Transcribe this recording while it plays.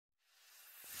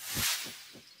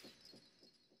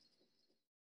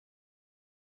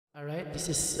Alright, this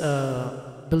is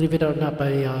Believe It or Not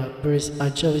by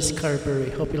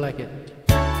Scarbury. Hope you like it.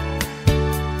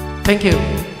 Thank you,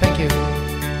 thank you.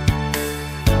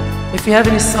 If you have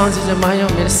any songs in your mind you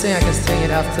want me to sing, I can sing it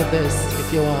after this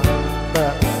if you want.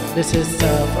 But this is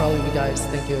for all of you guys.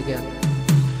 Thank you again.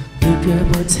 Look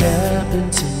at what's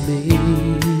happened to me.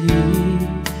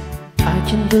 I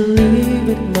can't believe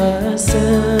it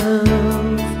myself.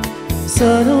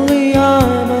 Suddenly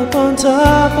I'm up on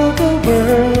top of the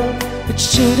world. It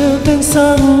should have been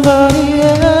somebody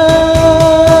else.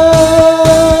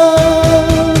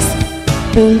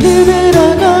 Believe it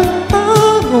or not,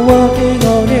 I'm walking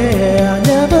on air. I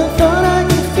never thought I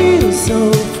could feel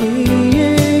so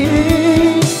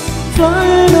free.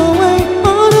 Flying away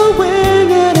on a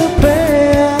wing and a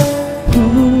prayer.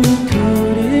 Who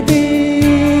could it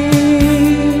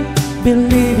be?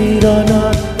 Believe it or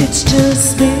not, it's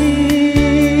just me.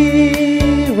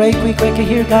 RayCuiKweki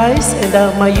here, guys, and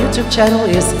my YouTube channel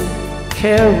is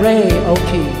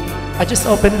RayCuiKweki. I just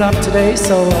opened it up today,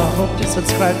 so I hope you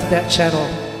subscribe to that channel.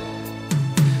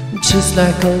 Just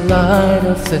like a light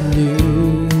of the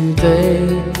new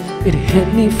day, it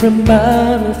hit me from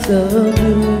out of the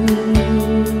blue,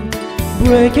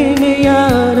 breaking me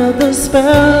out of the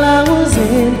spell I was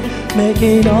in,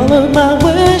 making all of my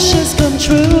wishes come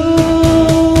true.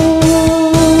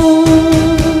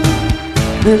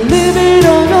 Believe it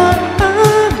or not,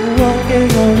 I'm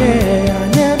walking on air. I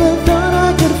never thought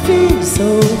I could feel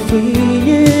so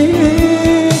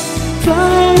free.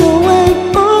 Flying away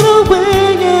on a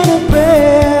wing and a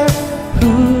prayer.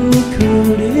 Who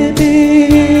could it be?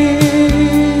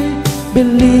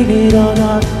 Believe it or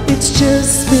not, it's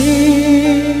just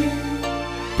me.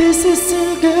 This is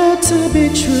too good to be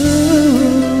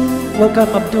true.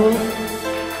 Welcome, Abdul.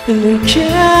 Look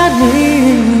at me,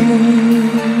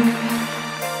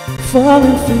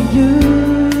 falling for you.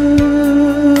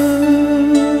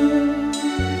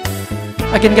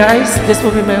 Again, guys, this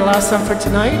will be my last song for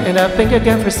tonight, and thank you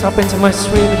again for stopping to my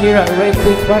stream here at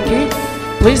RayCuiKweki.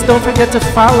 Please don't forget to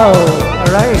follow,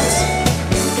 alright?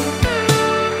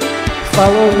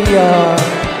 Follow the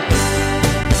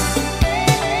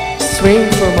stream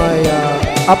for my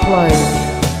upline.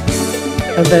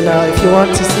 And then if you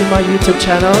want to see my YouTube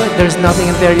channel, there's nothing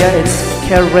in there yet. It's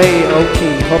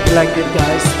RayCuiKweki. Hope you liked it,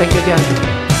 guys. Thank you again.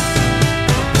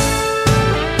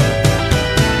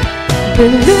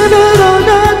 Believe it or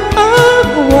not,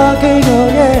 I'm walking on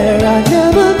air. I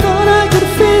never thought I could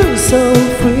feel so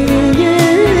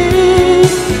free.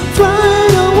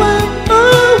 Flying away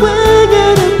on a wing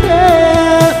and a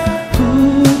prayer. Who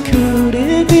could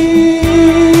it be?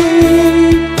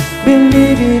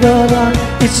 Believe it or not,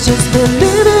 it's just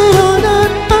believe it or not,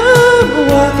 I'm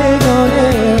walking on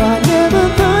air. I never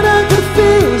thought I could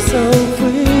feel so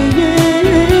free.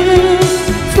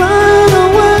 Flying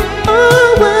away on a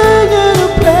wing and a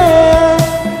prayer.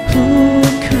 Who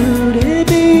could it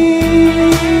be?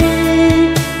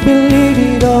 Believe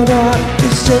it or not,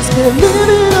 it's just believe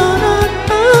it or not,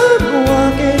 I'm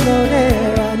walking on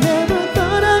air. I never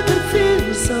thought I could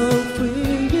feel so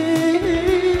free.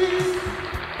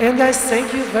 And guys,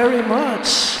 thank you very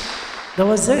much. That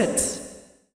was it.